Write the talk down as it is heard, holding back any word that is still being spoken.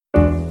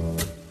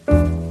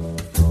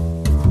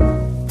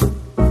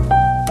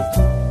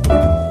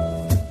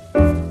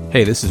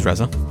Hey, this is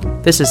Reza.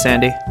 This is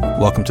Sandy.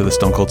 Welcome to the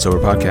Stone Cold Sober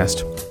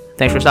Podcast.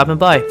 Thanks for stopping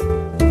by.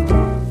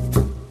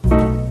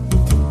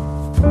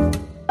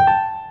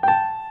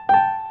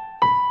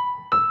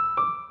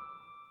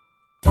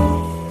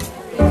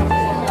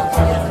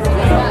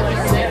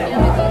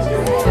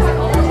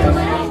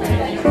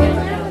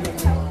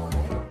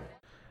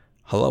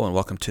 Hello and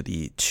welcome to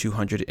the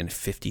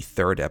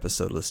 253rd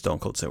episode of the Stone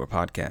Cold Sober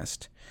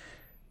Podcast.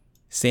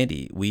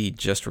 Sandy, we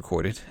just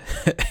recorded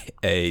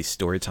a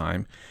story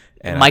time.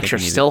 And mics are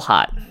still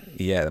hot.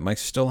 Yeah, the mics are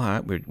still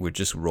hot. We're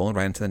just rolling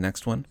right into the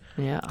next one.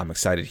 Yeah. I'm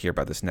excited to hear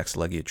about this next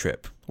leg of your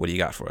trip. What do you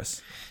got for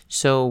us?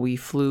 So we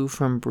flew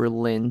from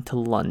Berlin to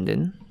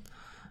London,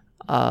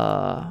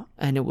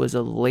 and it was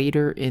a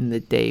later in the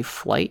day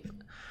flight.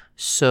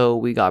 So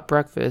we got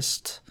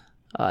breakfast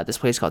at this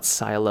place called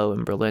Silo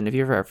in Berlin. If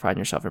you ever find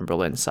yourself in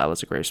Berlin,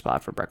 Silo's a great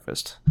spot for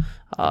breakfast.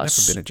 I've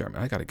never been to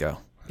Germany. I gotta go.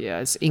 Yeah,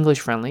 it's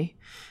English friendly,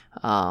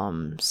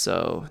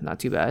 so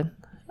not too bad.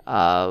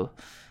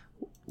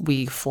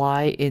 We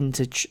fly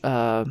into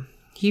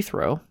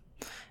Heathrow,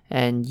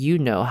 and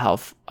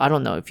I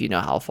don't know if you know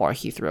how far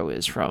Heathrow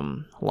is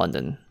from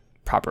London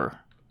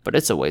proper, but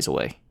it's a ways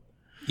away.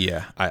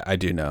 Yeah, I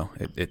do know.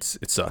 It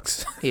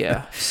sucks.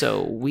 Yeah,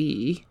 so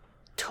we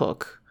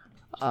took,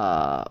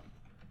 we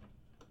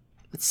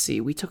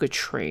took a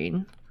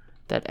train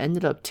that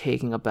ended up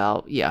taking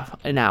about,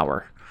 an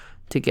hour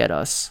to get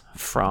us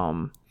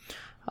from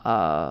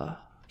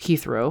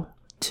Heathrow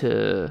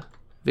to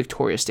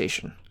Victoria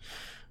Station.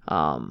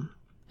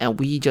 And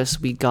we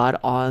got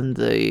on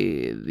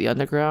the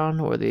underground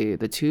or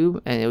the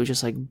tube, and it was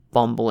just like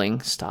bumbling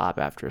stop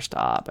after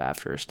stop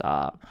after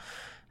stop.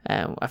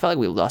 And I felt like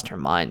we lost our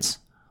minds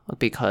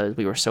because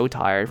we were so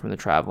tired from the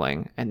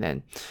traveling. And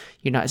then,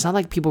 it's not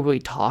like people really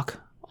talk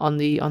on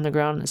the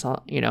underground. It's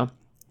not, Yeah.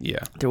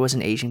 There was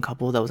an Asian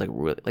couple that was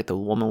like the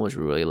woman was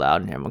really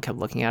loud and everyone kept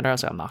looking at her. I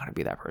was like, I'm not going to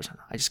be that person.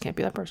 I just can't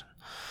be that person.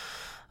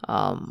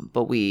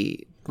 But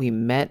we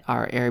met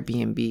our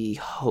Airbnb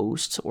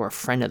host, or a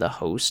friend of the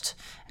host,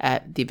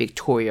 at the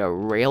Victoria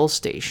rail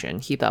station.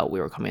 He thought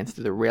we were coming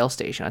through the rail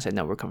station. I said,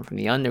 no, we're coming from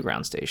the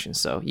underground station.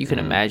 So you can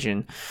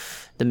imagine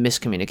the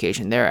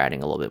miscommunication there,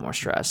 adding a little bit more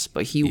stress.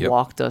 But he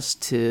walked us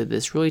to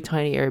this really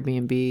tiny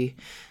Airbnb,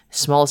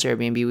 smallest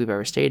Airbnb we've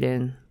ever stayed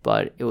in,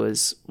 but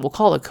we'll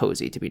call it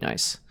cozy to be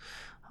nice.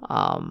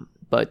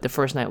 But the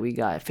first night we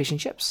got fish and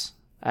chips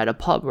at a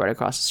pub right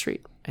across the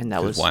street. And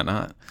that was why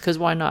not? Because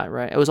why not,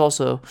 right? It was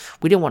also,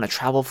 we didn't want to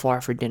travel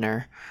far for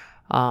dinner.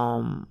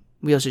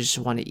 We also just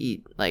wanted to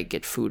eat,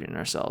 get food in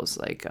ourselves,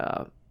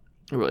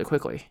 really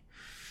quickly.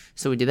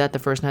 So we did that the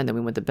first night. Then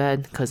we went to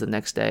bed because the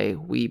next day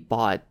we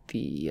bought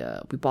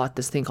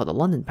this thing called the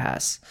London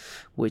Pass,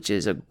 which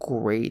is a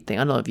great thing.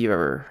 I don't know if you've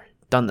ever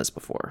done this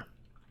before.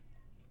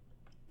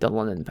 The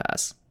London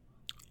Pass.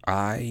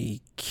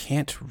 I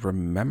can't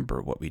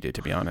remember what we did,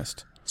 to be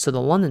honest. So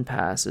the London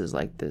Pass is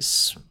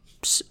this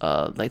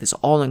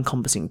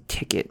all-encompassing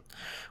ticket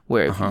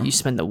where if you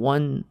spend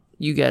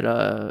you get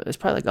it's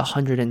probably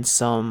 £100 and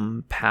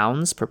some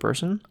pounds per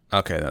person.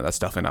 Okay, no, that's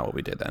definitely not what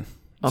we did then.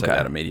 Okay. Say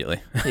that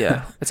immediately.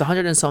 Yeah, it's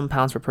 £100 and some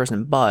pounds per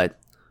person, but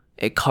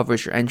it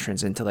covers your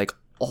entrance into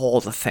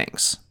all the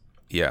things.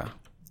 Yeah.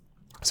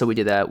 So we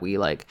did that. We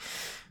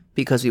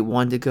because we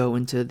wanted to go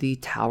into the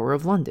Tower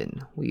of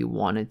London. We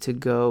wanted to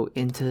go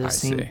into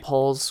St.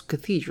 Paul's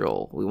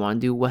Cathedral. We want to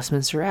do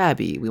Westminster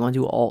Abbey. We want to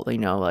do all,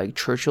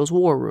 Churchill's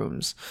War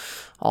Rooms,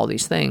 all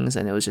these things.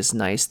 And it was just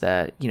nice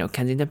that,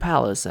 Kensington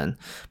Palace. And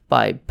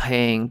by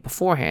paying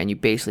beforehand, you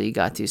basically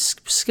got to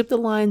skip the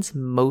lines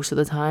most of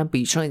the time, but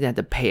you certainly didn't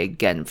have to pay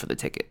again for the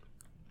ticket.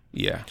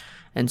 Yeah.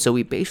 And so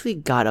we basically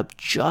got up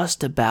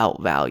just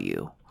about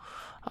value,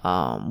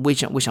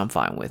 which I'm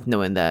fine with,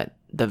 knowing that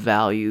the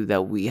value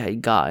that we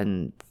had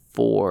gotten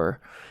for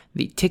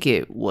the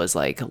ticket was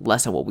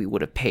less than what we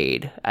would have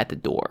paid at the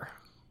door.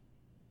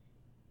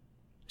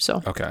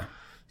 So okay.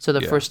 So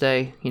the first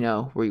day,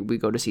 we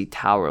go to see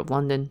Tower of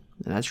London,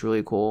 and that's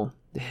really cool.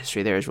 The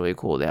history there is really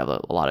cool. They have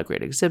a lot of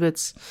great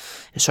exhibits.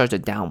 It starts to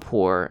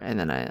downpour, and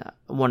then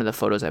one of the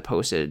photos I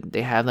posted,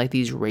 they have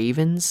these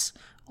ravens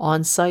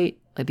on site,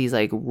 these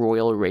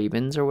royal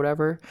ravens or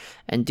whatever.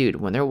 And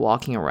dude, when they're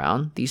walking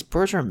around, these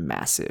birds are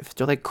massive.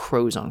 They're like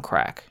crows on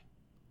crack.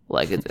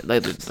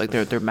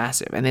 They're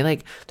massive, and they're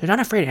not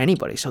afraid of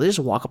anybody. So they just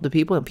walk up to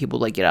people, and people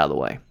get out of the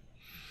way.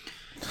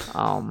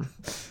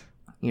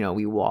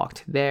 We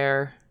walked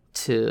there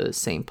to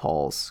St.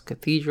 Paul's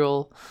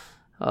Cathedral,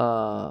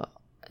 and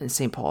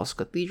St. Paul's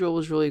Cathedral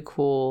was really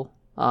cool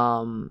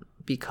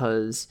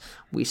because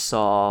we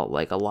saw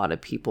a lot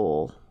of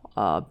people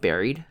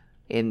buried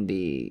in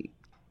the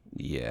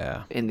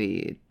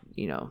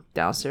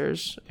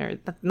downstairs area.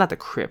 Not the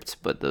crypt,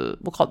 but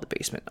we'll call it the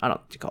basement. I don't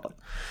know what you call it.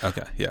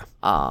 Okay, yeah.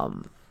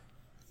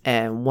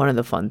 And one of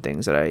the fun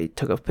things that I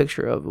took a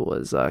picture of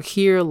was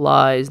here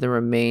lies the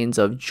remains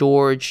of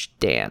George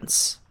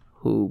Dance,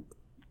 who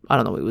I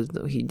don't know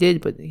what he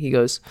did, but he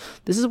goes,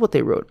 this is what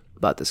they wrote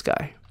about this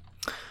guy.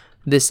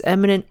 This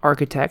eminent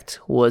architect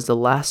was the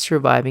last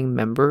surviving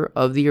member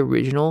of the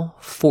original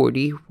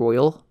 40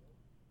 Royal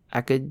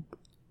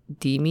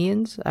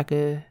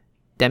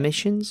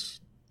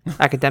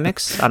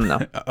academics. I don't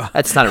know.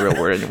 That's not a real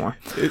word anymore.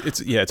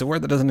 It's a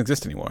word that doesn't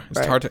exist anymore. It's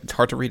Right.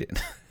 hard to read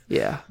it.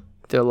 Yeah,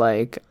 they're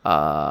like,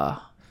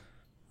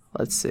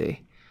 let's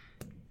see.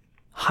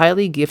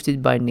 Highly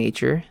gifted by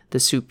nature, the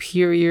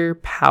superior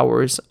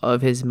powers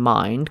of his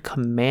mind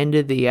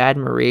commanded the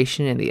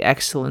admiration and the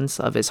excellence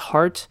of his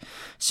heart,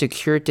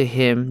 secured to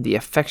him the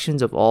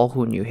affections of all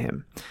who knew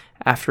him.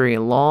 After a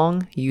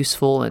long,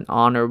 useful, and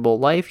honorable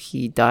life,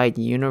 he died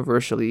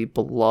universally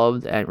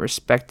beloved and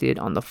respected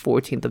on the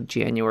 14th of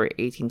January,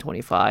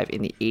 1825,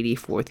 in the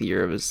 84th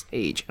year of his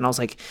age. And I was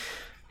like,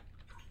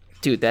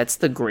 dude, that's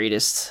the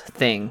greatest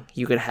thing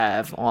you could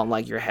have on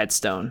like your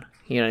headstone.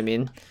 You know what I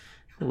mean?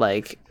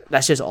 Like,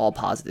 that's just all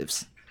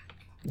positives.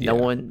 No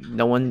one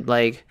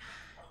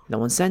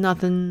said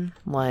nothing.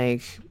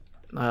 Like,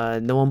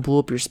 no one blew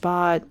up your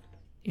spot,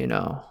 you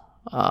know.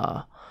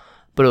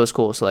 But it was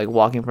cool. So like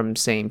walking from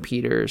St.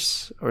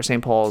 Peter's or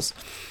St. Paul's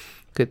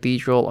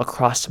Cathedral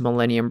across the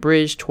Millennium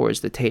Bridge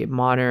towards the Tate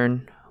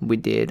Modern, we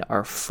did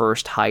our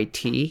first high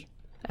tea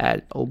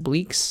at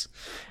Obliques,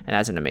 and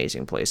that's an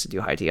amazing place to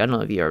do high tea. I don't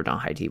know if you've ever done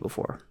high tea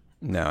before.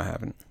 No, I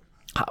haven't.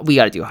 We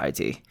got to do high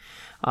tea.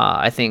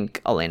 I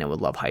think Elena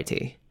would love high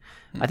tea.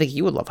 I think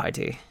you would love high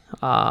tea.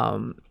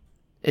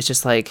 It's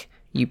just like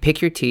you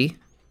pick your tea,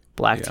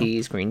 black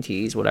teas, green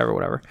teas,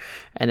 whatever.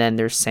 And then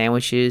there's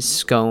sandwiches,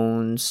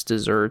 scones,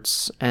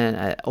 desserts. And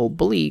at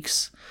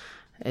Obliques,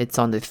 it's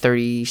on the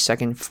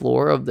 32nd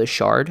floor of the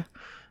Shard,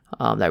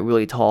 that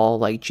really tall,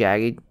 like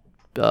jagged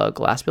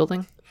glass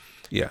building.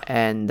 Yeah.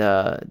 And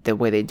the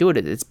way they do it,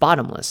 it's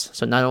bottomless.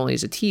 So not only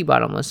is the tea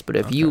bottomless, but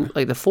if you,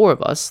 like the four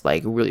of us,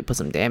 like really put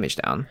some damage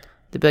down,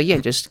 they'd be like, yeah,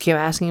 just keep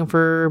asking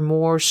for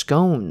more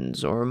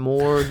scones or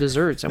more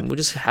desserts, and we'll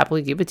just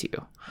happily give it to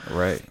you.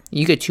 Right.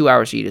 You get 2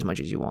 hours to eat as much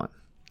as you want.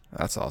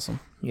 That's awesome.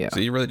 Yeah. So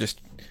you're really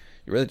just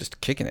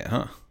kicking it,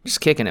 huh?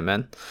 Just kicking it,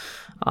 man.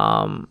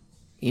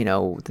 You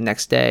know, the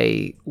next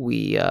day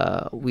we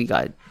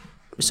got.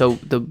 So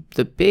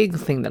the big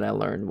thing that I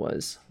learned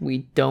was we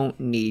don't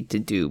need to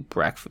do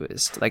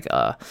breakfast. Like,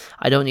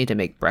 I don't need to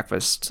make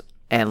breakfast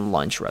and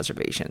lunch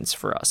reservations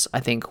for us.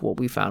 I think what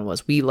we found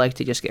was we like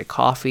to just get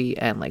coffee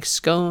and like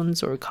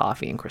scones or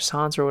coffee and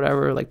croissants or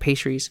whatever, like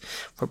pastries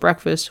for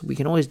breakfast. We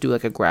can always do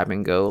like a grab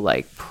and go,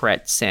 like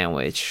Pret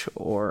sandwich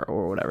or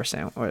whatever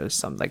sandwich, or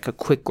some like a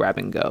quick grab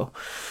and go,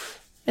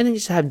 and then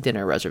just have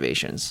dinner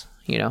reservations.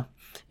 You know,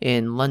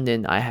 in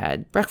London I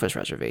had breakfast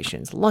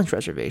reservations, lunch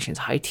reservations,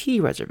 high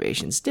tea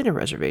reservations, dinner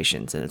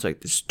reservations, and it's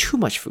like there's too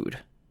much food.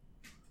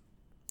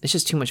 It's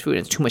just too much food.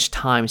 And it's too much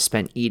time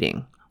spent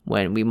eating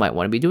when we might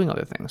want to be doing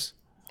other things.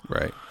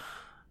 Right.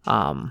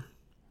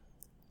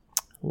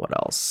 What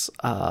else?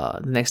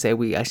 The next day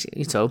we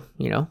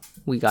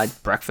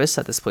got breakfast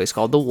at this place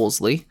called the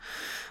Wolseley,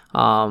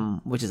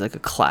 which is like a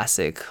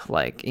classic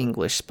like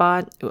English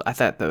spot. I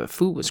thought the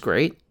food was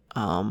great.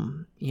 We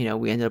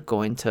ended up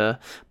going to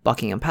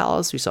Buckingham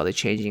Palace. We saw the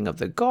changing of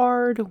the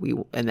guard.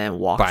 And then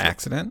walked By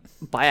accident?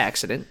 By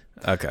accident.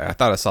 Okay, I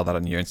thought I saw that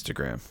on your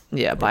Instagram.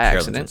 Yeah, Or by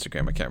Carolyn's accident.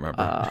 Instagram, I can't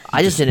remember.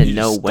 I just didn't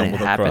know when it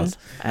stumbled happened,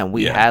 across. and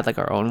we had like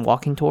our own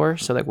walking tour.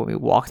 So like when we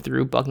walked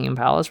through Buckingham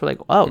Palace, we're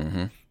like,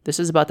 oh, this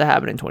is about to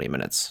happen in 20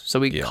 minutes. So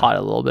we caught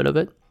a little bit of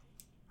it.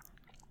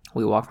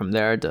 We walked from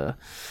there to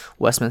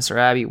Westminster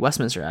Abbey.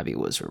 Westminster Abbey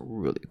was a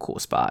really cool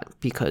spot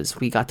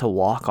because we got to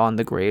walk on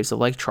the graves of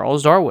like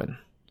Charles Darwin.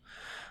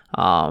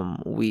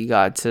 We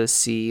got to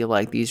see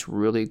like these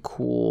really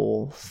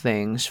cool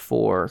things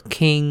for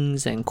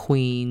kings and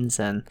queens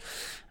and,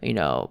 you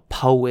know,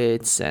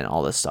 poets and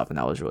all this stuff. And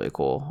that was really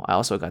cool. I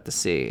also got to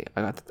see,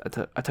 I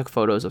took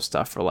photos of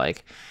stuff for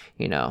like,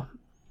 you know,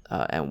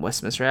 and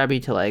Westminster Abbey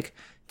to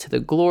the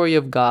glory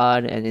of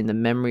God and in the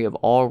memory of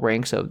all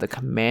ranks of the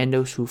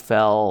commandos who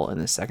fell in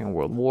the Second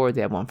World War.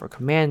 They had one for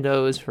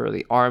commandos, for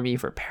the army,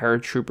 for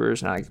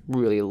paratroopers. And I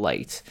really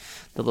liked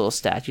the little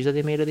statues that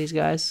they made of these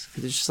guys.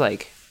 It's just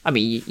like, I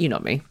mean, you know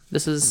me.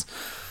 This is,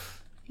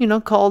 you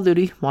know, Call of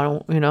Duty,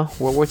 World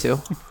War II,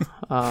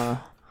 all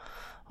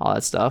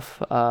that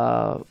stuff.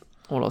 What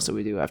else did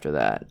we do after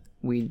that?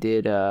 We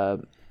did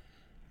an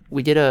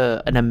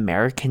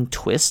American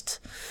twist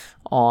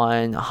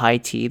on high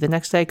tea the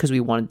next day because we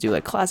wanted to do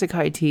like classic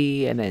high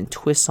tea and then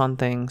twists on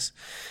things.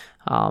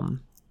 What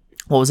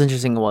was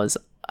interesting was,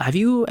 have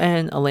you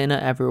and Elena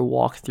ever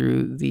walked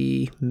through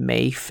the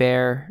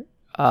Mayfair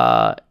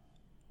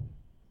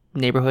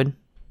neighborhood?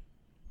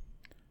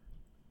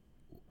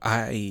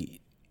 I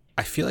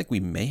feel like we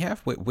may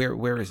have. Wait,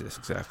 where is this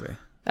exactly?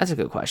 That's a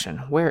good question.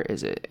 Where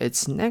is it?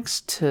 It's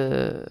next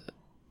to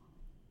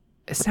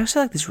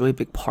like this really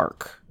big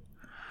park.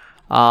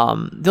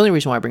 The only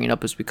reason why I bring it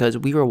up is because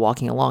we were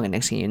walking along, and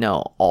next thing you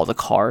know, all the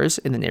cars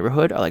in the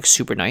neighborhood are like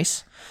super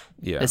nice.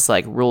 Yeah, it's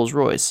like Rolls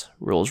Royce,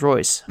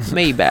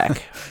 Maybach,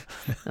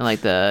 and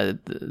like the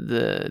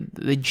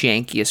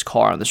jankiest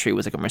car on the street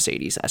was like a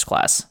Mercedes S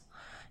Class,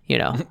 you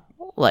know.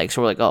 Like,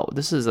 so we're like, oh,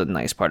 this is a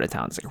nice part of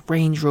town. It's like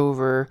Range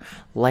Rover,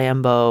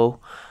 Lambo,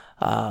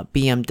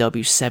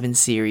 BMW 7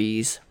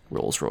 Series,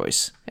 Rolls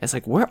Royce. And it's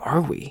like, where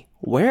are we?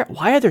 Why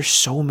are there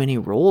so many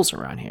Rolls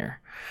around here?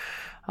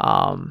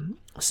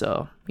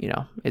 So,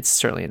 it's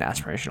certainly an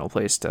aspirational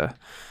place to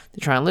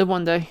try and live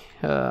one day.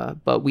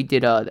 But we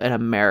did an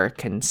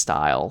American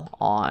style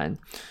on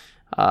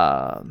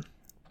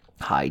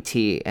high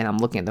tea, and I'm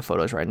looking at the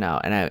photos right now,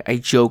 and I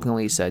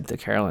jokingly said to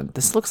Carolyn,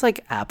 this looks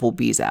like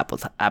Applebee's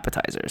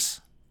appetizers.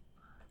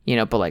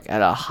 But like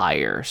at a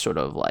higher sort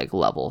of like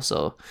level.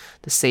 So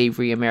the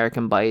savory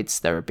American bites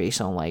that are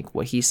based on like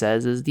what he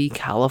says is the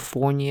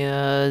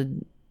California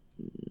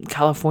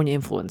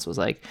influence was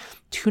like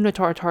tuna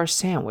tartare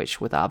sandwich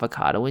with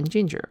avocado and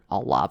ginger, a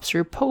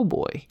lobster po'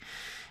 boy,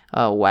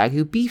 a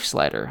Wagyu beef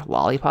slider,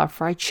 lollipop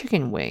fried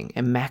chicken wing,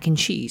 and mac and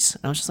cheese.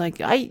 And I was just like,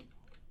 I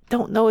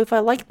don't know if I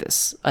like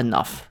this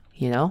enough.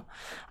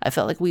 I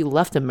felt like we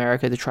left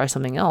America to try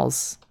something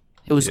else.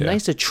 It was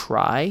nice to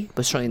try,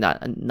 but certainly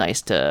not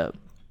nice to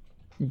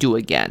do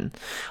again.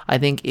 I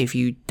think if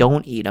you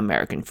don't eat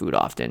American food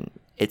often,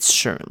 it's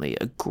certainly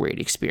a great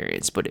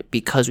experience. But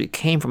because we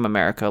came from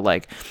America,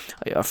 like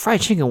a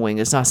fried chicken wing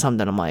is not something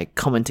that I'm like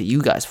coming to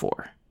you guys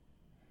for.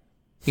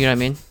 You know what I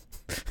mean?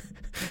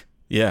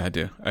 Yeah, I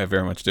do. I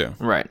very much do.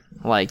 Right.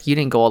 Like you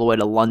didn't go all the way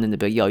to London to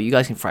be like, yo, you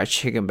guys can fry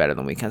chicken better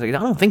than we can. I was like,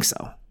 I don't think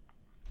so.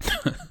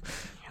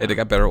 Hey, they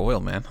got better oil,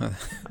 man.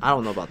 I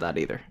don't know about that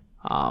either.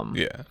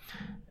 Yeah.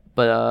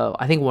 But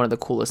I think one of the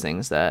coolest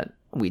things that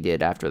we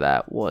did after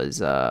that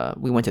was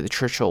we went to the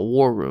Churchill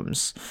War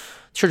Rooms.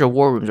 Churchill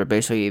War Rooms are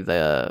basically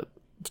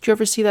Did you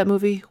ever see that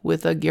movie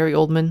with Gary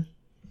Oldman?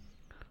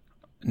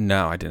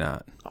 No, I did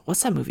not.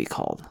 What's that movie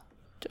called?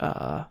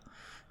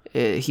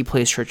 He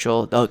plays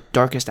Churchill. Oh,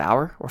 Darkest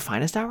Hour or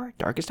Finest Hour?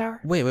 Darkest Hour?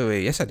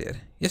 Wait. Yes, I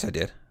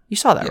did. You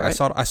saw that, yeah,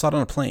 right? I saw it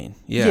on a plane.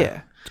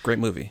 Yeah. It's a great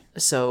movie.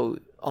 So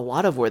a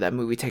lot of where that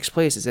movie takes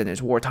place is in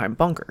his wartime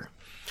bunker.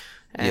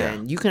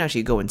 And you can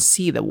actually go and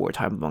see the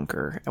wartime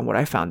bunker. And what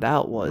I found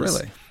out was...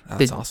 Really?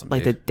 That's awesome,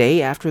 Like dude. the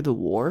day after the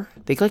war,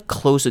 they like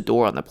closed the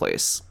door on the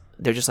place.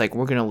 They're just like,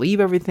 we're going to leave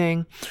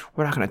everything.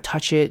 We're not going to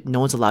touch it.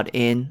 No one's allowed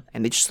in.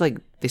 And they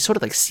sort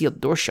of like sealed the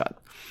door shut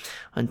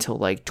until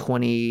like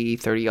 20,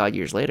 30 odd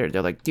years later.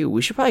 They're like, dude,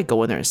 we should probably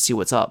go in there and see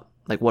what's up.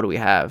 Like, what do we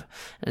have?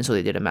 And so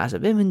they did a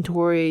massive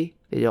inventory.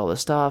 They did all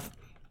this stuff.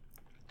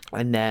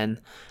 And then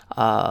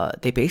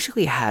they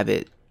basically have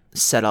it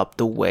set up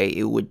the way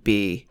it would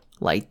be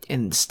like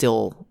and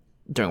still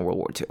during World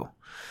War II.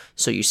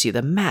 So you see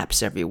the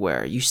maps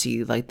everywhere. You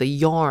see like the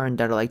yarn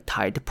that are like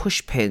tied to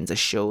push pins that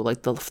show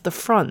like the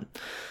front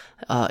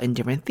in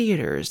different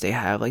theaters. They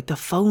have like the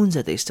phones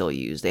that they still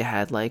use. They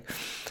had like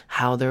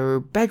how their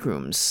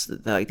bedrooms,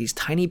 like these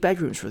tiny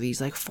bedrooms for these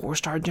like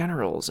 4-star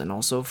generals, and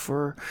also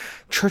for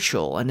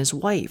Churchill and his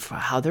wife,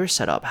 how they're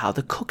set up, how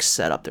the cooks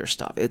set up their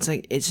stuff. It's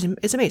like it's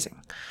amazing.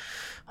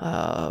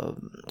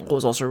 What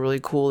was also really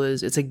cool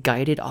is it's a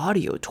guided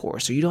audio tour,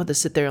 so you don't have to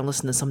sit there and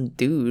listen to some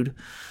dude,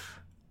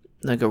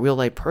 like a real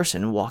life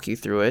person, walk you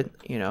through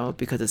it,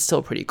 because it's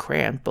still pretty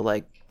cramped. But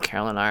like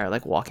Carol and I are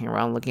like walking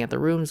around looking at the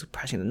rooms,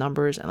 pressing the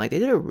numbers, and like they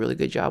did a really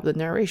good job with the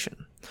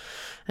narration.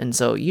 And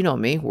so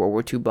me, World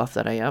War II buff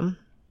that I am,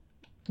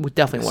 was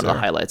definitely one of the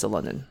highlights of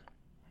London.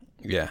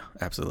 Yeah,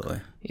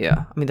 absolutely.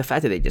 Yeah, I mean the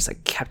fact that they just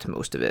like kept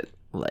most of it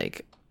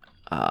like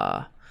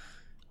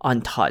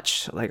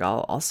untouched. Like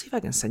I'll see if I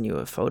can send you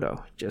a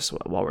photo just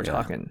while we're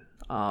talking.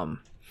 But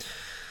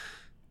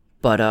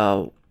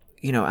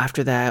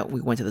after that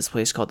we went to this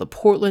place called the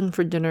Portland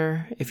for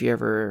dinner. If you're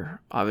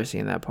ever obviously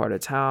in that part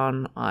of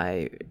town,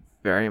 I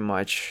very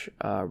much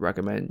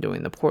recommend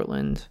doing the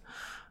Portland.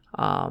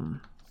 What's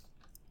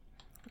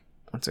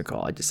it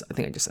called? I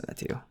think I just sent that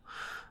to you.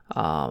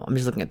 I'm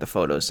just looking at the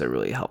photos to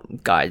really help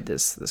guide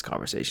this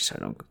conversation so I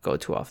don't go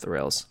too off the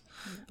rails.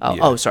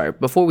 Oh, sorry.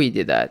 Before we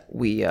did that,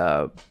 we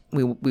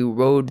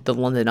rode the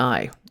London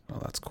Eye. Oh,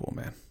 that's cool,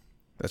 man.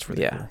 That's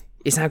really cool.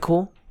 Isn't that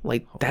cool?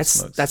 Like Holy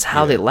smokes. that's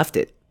how they left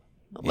it.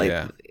 Like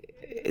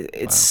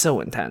it's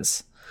so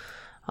intense.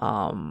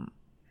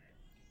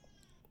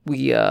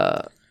 We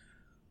walked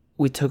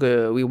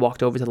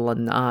over to the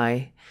London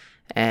Eye,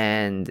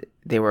 and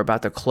they were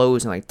about to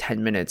close in like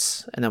 10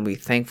 minutes, and then we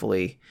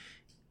thankfully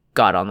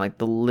got on like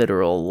the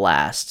literal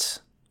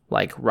last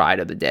like ride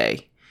of the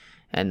day.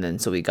 And then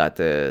so we got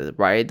to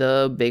ride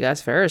the big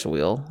ass Ferris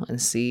wheel and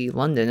see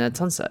London at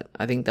sunset.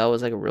 I think that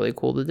was like really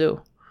cool to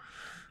do.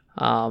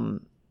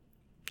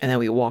 And then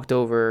we walked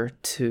over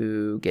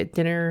to get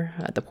dinner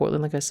at the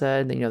Portland, like I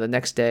said. And, the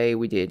next day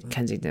we did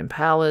Kensington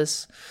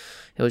Palace.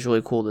 It was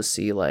really cool to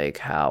see like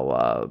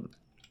how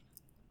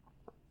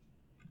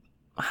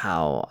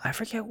I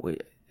forget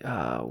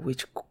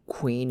which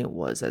queen it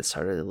was that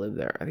started to live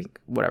there. I think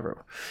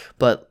whatever,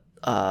 but.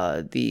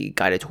 The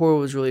guided tour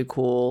was really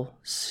cool.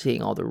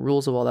 Seeing all the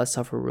rules of all that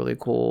stuff were really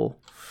cool.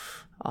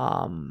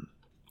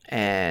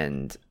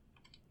 And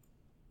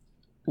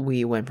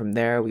we went from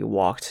there. We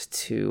walked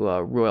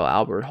to Royal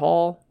Albert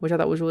Hall, which I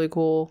thought was really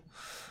cool.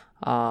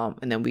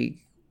 And then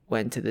we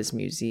went to this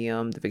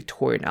museum, the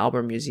Victoria and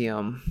Albert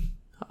Museum,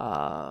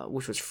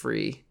 which was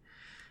free.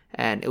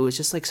 And it was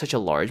just like such a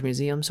large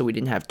museum, so we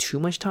didn't have too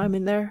much time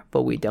in there,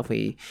 but we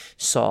definitely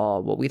saw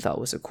what we thought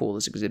was the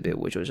coolest exhibit,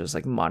 which was just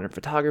like modern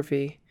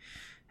photography.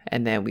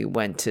 And then we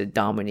went to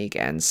Dominique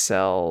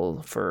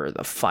Ansel for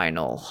the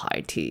final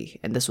high tea.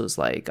 And this was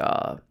like,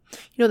 the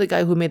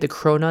guy who made the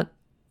cronut?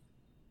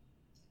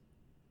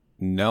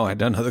 No, I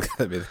don't know the guy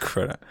that made the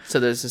cronut. So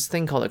there's this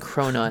thing called a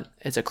cronut.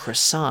 It's a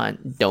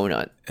croissant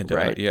donut,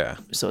 right? Yeah.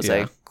 So it's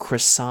like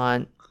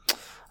croissant,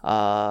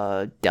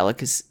 the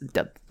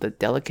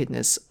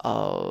delicateness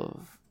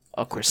of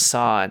a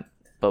croissant,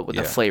 but with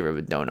the flavor of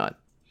a donut.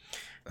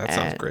 That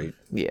sounds great.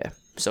 Yeah.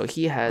 So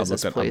he has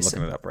this place.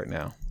 I'm looking it up right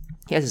now.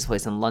 He has this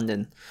place in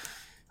London.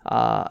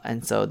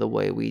 And so the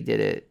way we did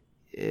it,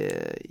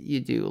 you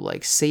do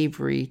like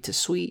savory to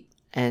sweet.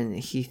 And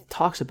he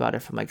talks about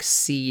it from like a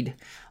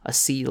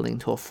seedling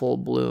to a full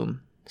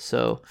bloom.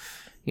 So,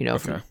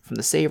 from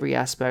the savory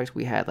aspect,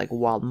 we had like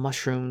wild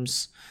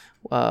mushrooms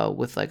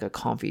with like a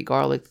confit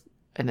garlic.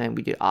 And then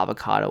we did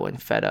avocado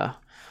and feta.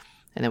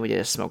 And then we did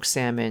a smoked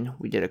salmon.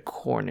 We did a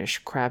Cornish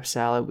crab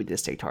salad. We did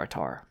steak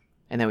tartare.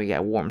 And then we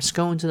got warm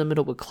scones in the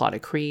middle with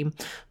clotted cream.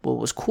 What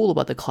was cool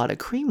about the clotted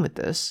cream with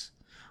this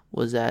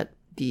was that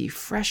the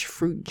fresh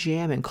fruit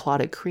jam and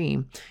clotted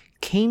cream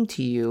came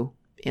to you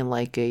in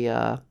like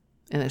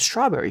in a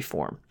strawberry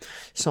form.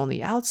 So on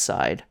the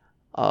outside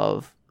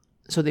so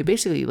they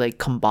basically like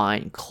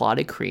combined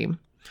clotted cream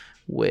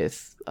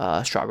with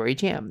strawberry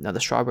jam. Now the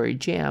strawberry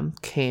jam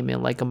came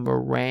in like a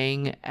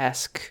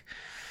meringue-esque,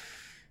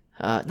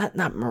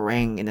 not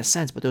meringue in a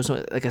sense, but there was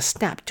like a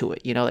snap to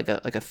it, like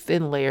a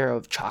thin layer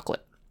of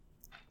chocolate.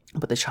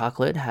 But the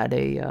chocolate had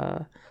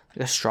a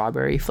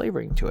strawberry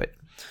flavoring to it.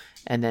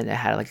 And then it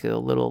had like a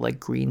little like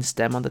green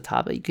stem on the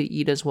top that you could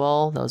eat as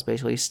well. That was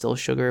basically still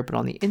sugar, but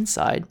on the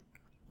inside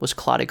was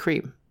clotted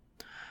cream.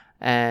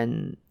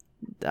 And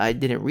I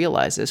didn't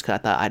realize this because I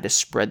thought I had to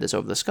spread this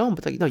over the scone.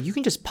 But like, no, you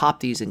can just pop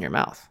these in your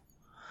mouth.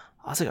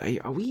 I was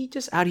like, are we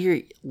just out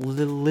here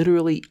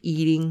literally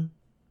eating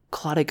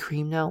clotted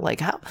cream now?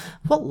 Like,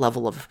 what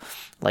level of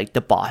like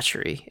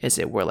debauchery is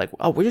it where like,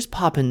 oh, we're just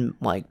popping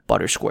like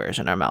butter squares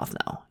in our mouth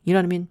now? You know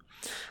what I mean?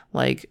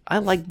 Like, I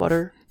like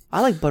butter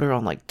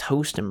on like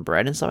toast and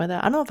bread and stuff like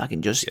that. I don't know if I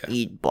can just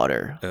eat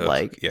butter.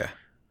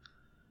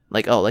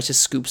 Like, oh, let's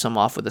just scoop some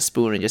off with a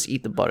spoon and just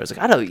eat the butter. It's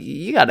like,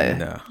 you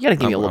gotta give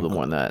me a little bit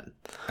more than that.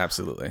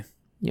 Absolutely.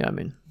 You know what I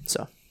mean?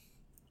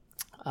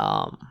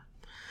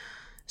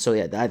 So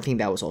yeah, I think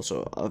that was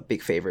also a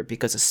big favorite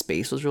because the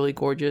space was really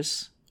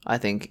gorgeous. I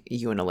think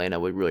you and Elena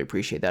would really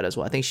appreciate that as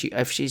well. I think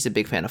if she's a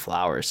big fan of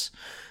flowers,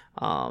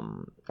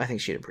 I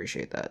think she'd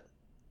appreciate that.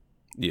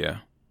 Yeah.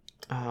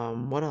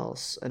 What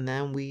else? And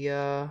then we,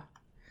 I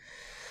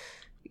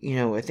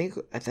think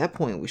at that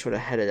point we sort of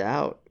headed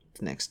out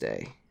the next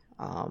day.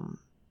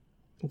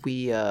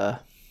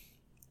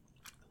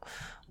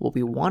 What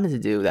we wanted to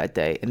do that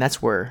day, and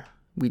that's where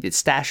we did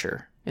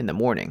Stasher in the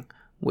morning,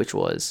 which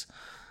was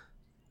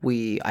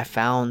I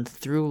found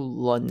through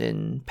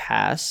London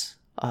Pass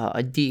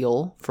a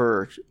deal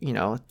for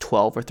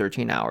 12 or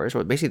 13 hours,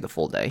 or basically the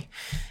full day,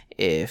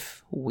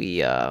 if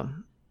we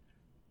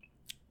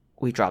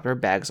dropped our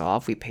bags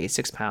off, we paid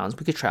 £6,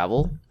 we could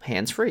travel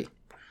hands free.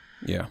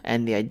 Yeah.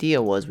 And the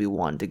idea was we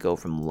wanted to go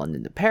from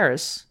London to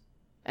Paris,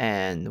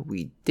 and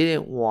we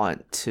didn't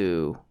want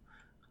to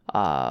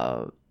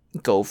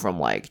go from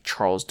like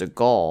from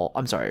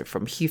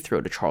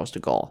Heathrow to Charles de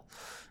Gaulle.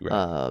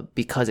 Right.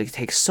 Because it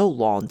takes so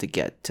long to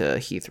get to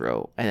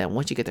Heathrow, and then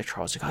once you get to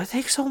Charles de Gaulle, it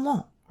takes so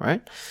long,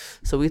 right?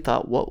 So we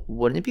thought,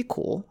 wouldn't it be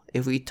cool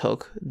if we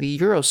took the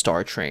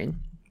Eurostar train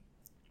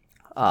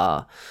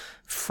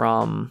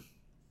from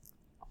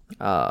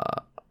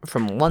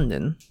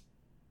London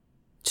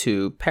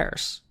to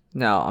Paris.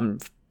 Now I'm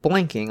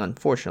blanking,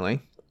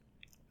 unfortunately,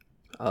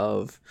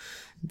 of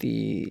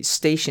the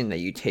station that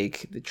you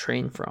take the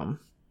train from.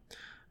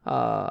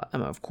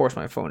 And of course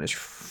my phone is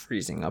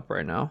freezing up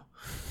right now.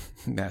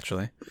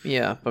 Naturally.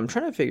 Yeah, but I'm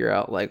trying to figure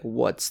out like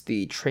what's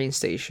the train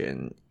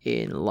station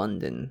in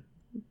London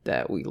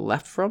that we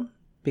left from,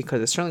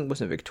 because it certainly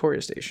wasn't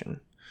Victoria Station.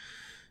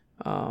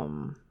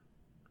 And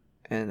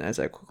as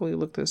I quickly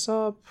look this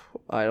up,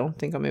 I don't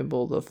think I'm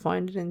able to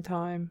find it in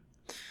time.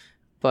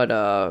 But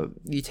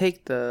you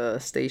take the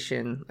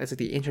station, it's like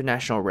the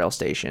International Rail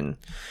Station,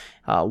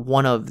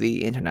 one of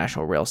the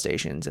international rail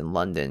stations in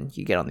London.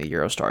 You get on the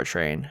Eurostar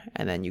train,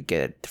 and then you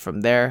get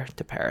from there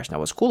to Paris. Now,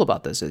 what's cool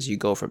about this is you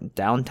go from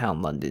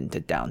downtown London to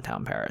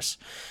downtown Paris.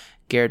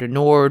 Gare du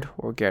Nord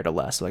or Gare de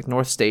l'Est, like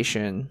North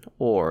Station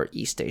or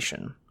East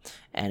Station.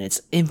 And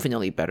it's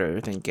infinitely better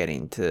than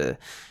getting to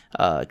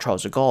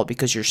Charles de Gaulle,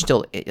 because you're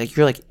still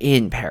you're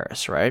in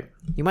Paris, right?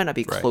 You might not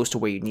be close to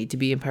where you need to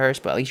be in Paris,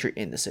 but at least you're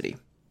in the city.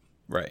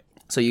 Right.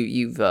 So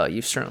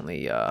you've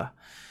certainly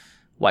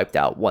wiped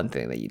out one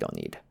thing that you don't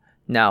need.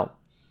 Now,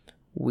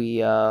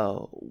 we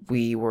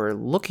were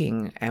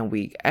looking, and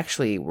we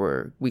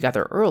got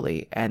there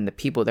early, and the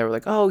people there were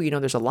like, oh,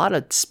 there's a lot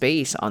of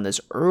space on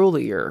this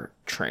earlier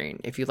train.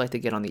 If you'd like to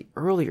get on the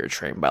earlier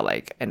train by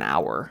like an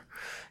hour,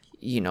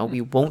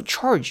 we won't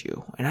charge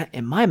you. And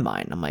in my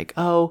mind, I'm like,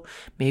 oh,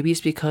 maybe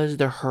it's because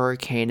the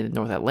hurricane in the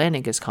North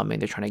Atlantic is coming.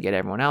 They're trying to get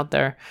everyone out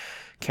there.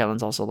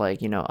 Carolyn's also like,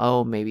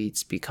 oh, maybe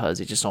it's because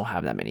they just don't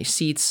have that many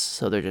seats.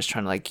 So they're just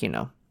trying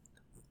to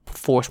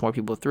force more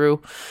people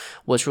through.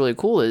 What's really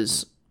cool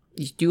is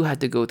you do have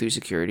to go through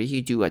security.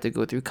 You do have to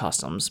go through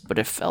customs, but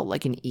it felt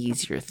like an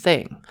easier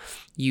thing.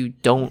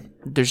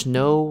 There's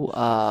no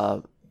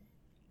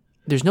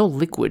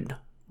liquid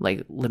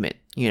limit,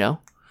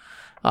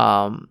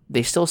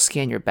 they still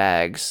scan your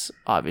bags.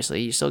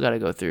 Obviously, you still got to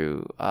go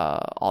through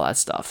all that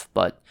stuff.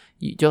 But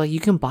you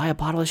can buy a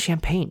bottle of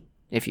champagne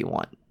if you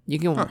want. You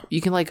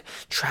can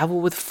travel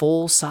with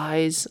full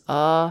size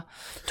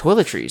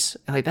toiletries.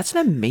 And that's an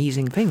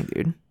amazing thing,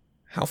 dude.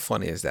 How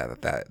funny is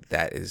that?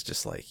 That is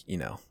just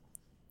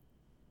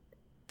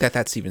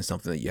that's even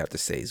something that you have to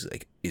say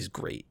is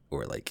great,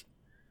 or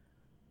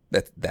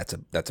that's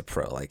a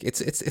pro.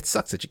 It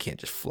sucks that you can't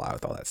just fly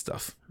with all that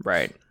stuff.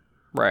 Right.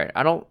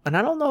 I don't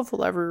know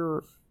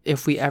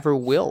if we ever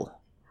will.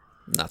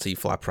 Not till you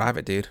fly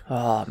private, dude.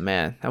 Oh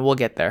man, and we'll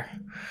get there.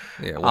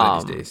 Yeah, one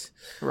of these days.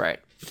 Right.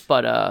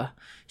 But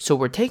so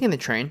we're taking the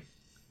train,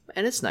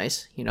 and it's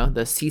nice.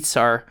 The seats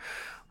are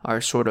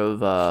sort of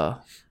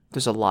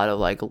there's a lot of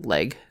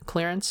leg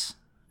clearance,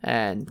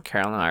 and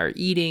Carolyn and I are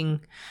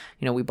eating.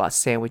 We bought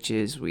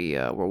sandwiches. We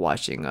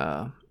watched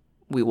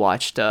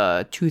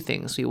two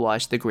things. We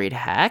watched The Great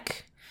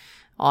Hack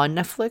on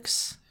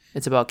Netflix.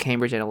 It's about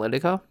Cambridge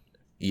Analytica.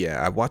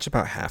 Yeah, I watched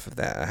about half of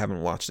that. I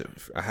haven't watched it.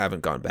 I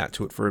haven't gone back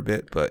to it for a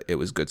bit, but it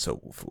was good. So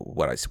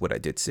what I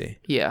did see.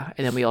 Yeah,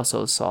 and then we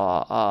also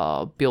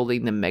saw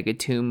building the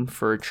Megatomb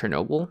for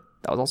Chernobyl.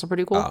 That was also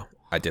pretty cool. Oh,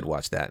 I did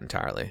watch that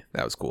entirely.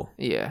 That was cool.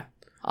 Yeah.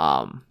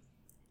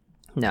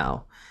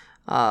 Now,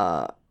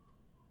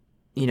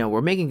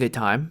 we're making good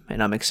time,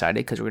 and I'm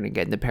excited because we're gonna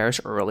get into Paris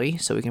early,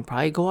 so we can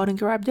probably go out and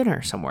grab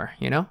dinner somewhere.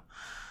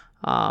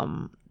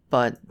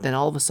 But then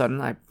all of a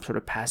sudden, I sort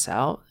of pass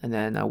out, and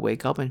then I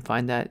wake up and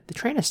find that the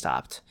train has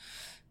stopped.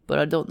 But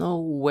I don't know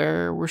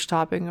where we're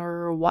stopping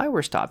or why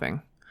we're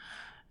stopping.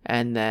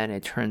 And then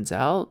it turns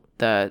out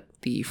that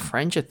the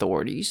French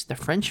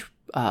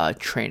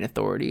train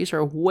authorities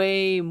are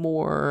way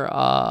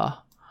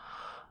more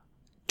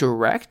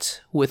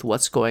direct with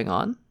what's going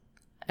on.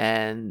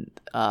 And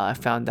I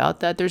found out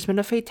that there's been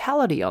a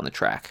fatality on the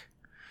track.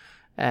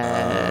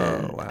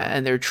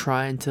 And they're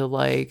trying to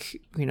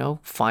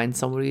find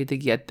somebody to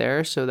get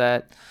there so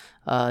that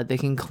they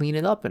can clean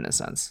it up in a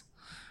sense.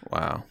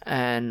 Wow.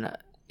 And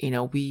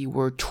we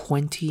were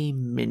 20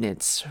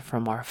 minutes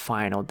from our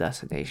final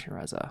destination,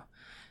 Reza.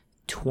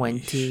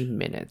 20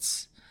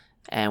 minutes,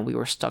 and we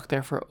were stuck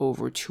there for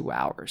over 2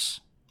 hours.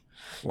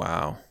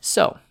 Wow.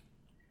 So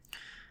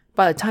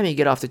by the time you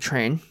get off the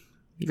train,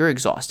 you're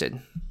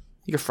exhausted,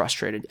 you're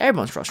frustrated,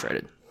 everyone's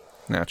frustrated,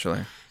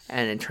 naturally.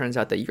 And it turns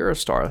out that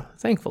Eurostar,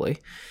 thankfully,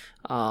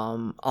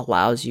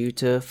 allows you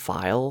to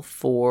file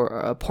for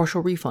a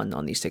partial refund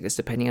on these tickets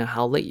depending on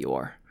how late you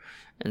are.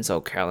 And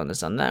so Carolyn has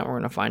done that. We're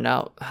going to find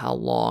out how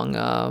long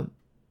or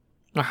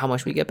how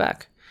much we get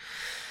back.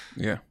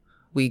 Yeah.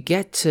 We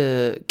get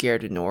to Gare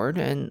du Nord,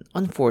 and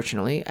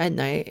unfortunately, at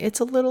night,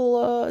 it's a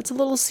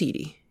little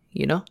seedy.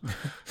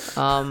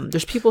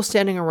 There's people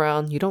standing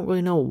around. You don't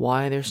really know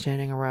why they're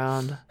standing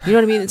around. You know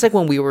what I mean? It's like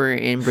when we were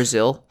in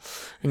Brazil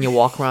and you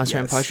walk around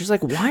certain parts, you're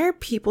like, why are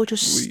people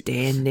just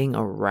standing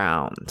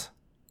around?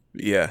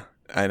 Yeah,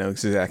 I know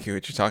exactly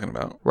what you're talking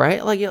about.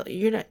 Right?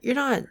 You're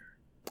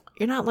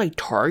not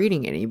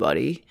targeting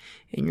anybody,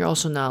 and you're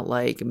also not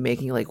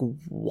making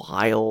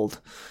wild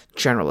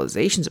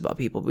generalizations about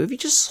people. But if you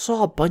just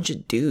saw a bunch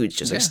of dudes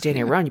just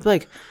standing around, you'd be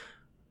like,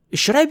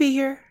 should I be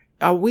here?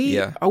 Are we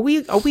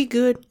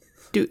good?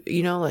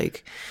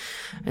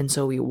 And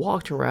so we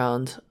walked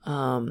around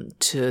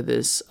to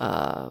this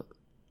the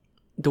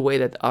way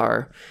that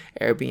our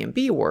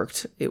Airbnb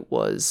worked. It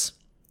was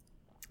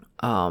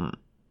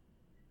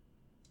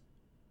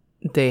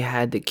they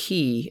had the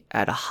key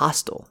at a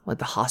hostel.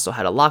 The hostel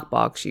had a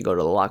lockbox. You go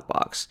to the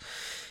lockbox.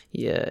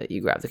 Yeah,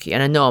 you grab the key.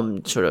 And I know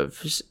I'm sort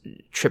of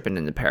tripping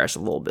into Paris a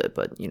little bit,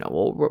 but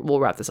we'll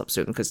wrap this up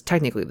soon because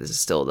technically this is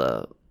still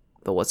the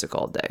what's it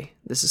called day.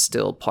 This is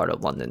still part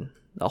of London.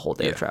 A whole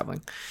day of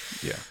traveling.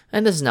 Yeah.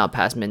 And this is now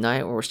past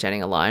midnight where we're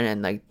standing in line,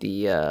 and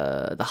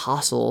the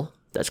hostel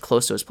that's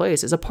close to his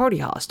place is a party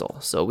hostel.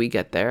 So we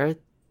get there,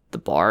 the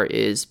bar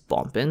is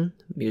bumping,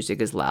 music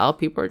is loud,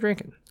 people are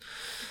drinking.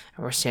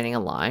 And we're standing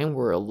in line,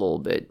 we're a little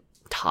bit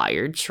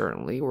tired,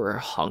 certainly, we're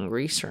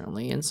hungry,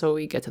 certainly, and so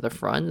we get to the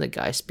front, the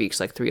guy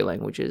speaks 3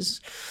 languages.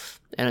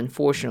 And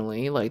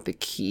unfortunately, the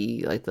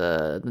key,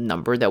 the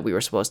number that we were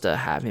supposed to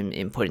have him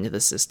input into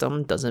the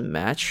system doesn't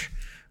match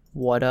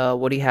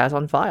what he has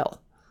on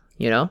file,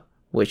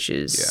 which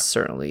is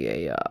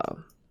certainly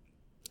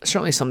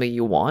certainly something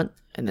you want.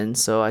 And then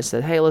so I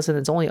said, hey, listen,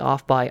 it's only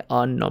off by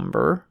a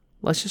number.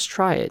 Let's just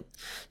try it.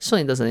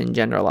 Certainly doesn't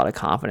engender a lot of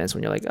confidence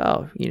when you're like,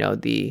 oh,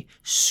 the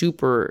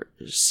super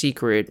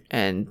secret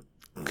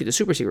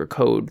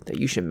code that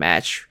you should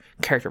match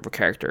character for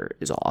character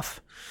is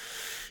off.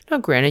 Now,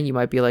 granted, you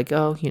might be like,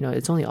 oh,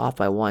 it's only off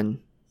by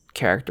one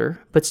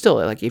character, but still,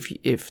 like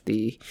if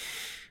the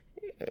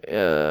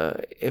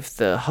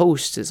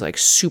host is like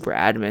super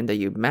adamant that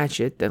you match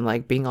it, then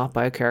like being off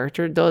by a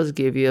character does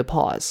give you a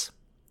pause.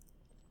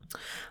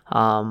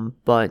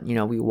 But you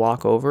know, we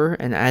walk over,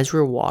 and as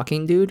we're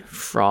walking, dude,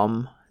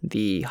 from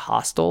the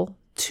hostel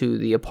to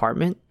the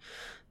apartment,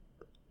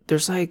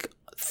 there's like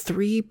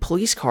 3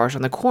 police cars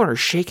on the corner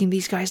shaking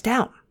these guys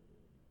down.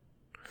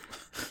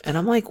 And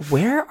I'm like,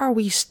 where are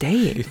we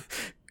staying?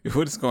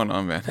 What is going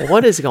on, man?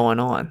 What is going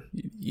on?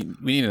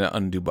 We need an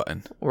undo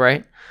button.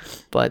 Right?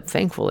 But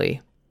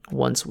thankfully,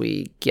 once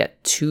we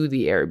get to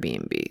the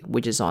Airbnb,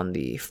 which is on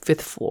the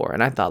 5th floor,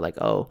 and I thought like,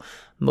 oh,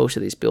 most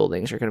of these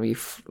buildings are going to be,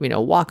 you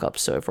know,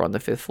 walk-ups. So if we're on the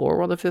 5th floor,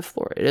 we're on the 5th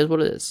floor. It is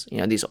what it is. You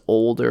know, these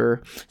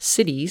older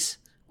cities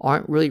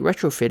aren't really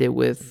retrofitted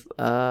with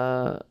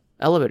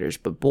elevators.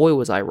 But boy,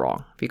 was I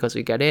wrong, because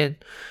we got in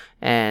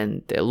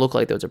and it looked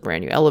like there was a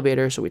brand new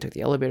elevator. So we took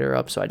the elevator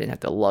up, so I didn't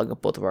have to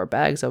lug both of our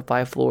bags up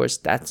 5 floors.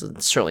 That's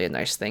certainly a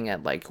nice thing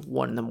at like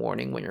 1 in the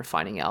morning when you're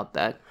finding out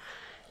that,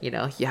 you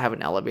know, you have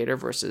an elevator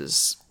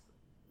versus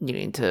you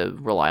need to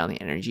rely on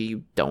the energy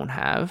you don't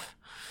have.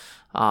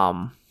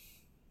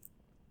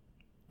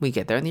 We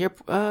get there, and the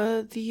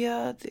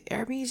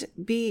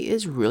Airbnb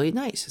is really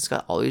nice. It's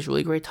got all these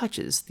really great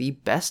touches. The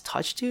best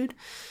touch, dude,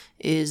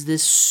 is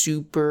this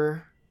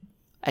super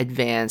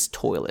advanced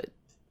toilet.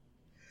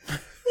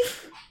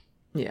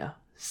 Yeah.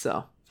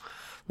 So,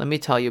 let me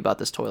tell you about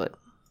this toilet.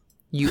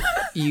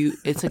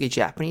 It's like a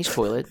Japanese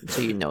toilet,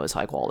 so you know it's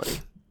high quality.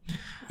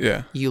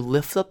 Yeah. You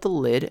lift up the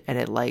lid, and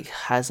it like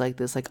has like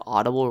this like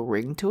audible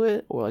ring to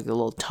it, or like a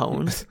little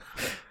tone.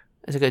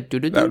 It's like a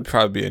doo-doo-doo. That would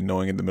probably be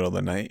annoying in the middle of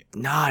the night.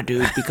 Nah,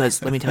 dude,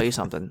 because let me tell you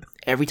something.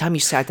 Every time you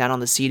sat down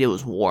on the seat, it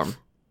was warm.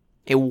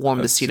 It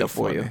warmed the seat up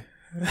for you.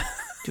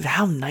 Dude,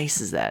 how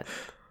nice is that?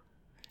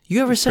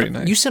 You ever sit?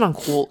 Nice. You sit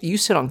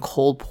on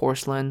cold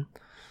porcelain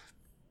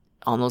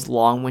on those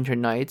long winter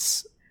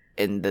nights,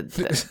 and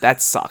that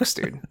sucks,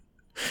 dude.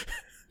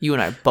 You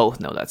and I both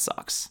know that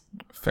sucks.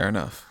 Fair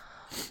enough.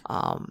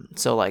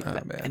 So like,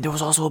 and there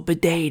was also a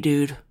bidet,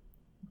 dude.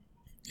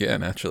 Yeah,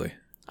 naturally.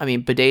 I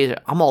mean, bidets.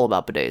 I'm all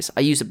about bidets. I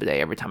use a bidet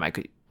every time I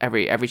could,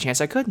 every chance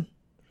I could.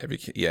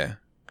 Yeah.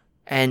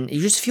 And you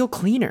just feel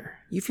cleaner.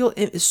 You feel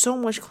it's so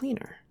much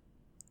cleaner.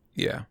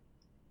 Yeah.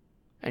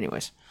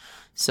 Anyways,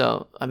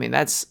 so I mean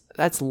that's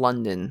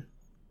London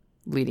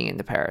leading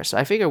into Paris.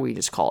 I figure we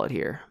just call it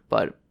here.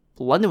 But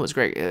London was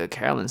great.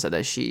 Carolyn said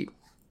that she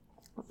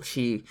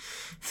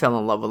fell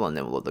in love with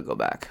London and would love to go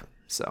back.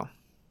 So.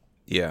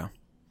 Yeah.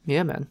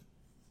 Yeah, man.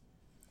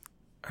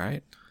 All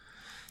right.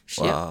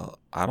 Well,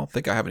 I don't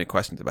think I have any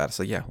questions about it.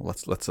 So yeah,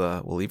 let's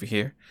we'll leave it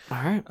here. All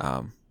right.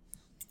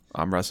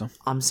 I'm Reza.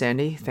 I'm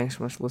Sandy. Thanks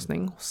so much for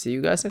listening. We'll see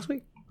you guys next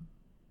week.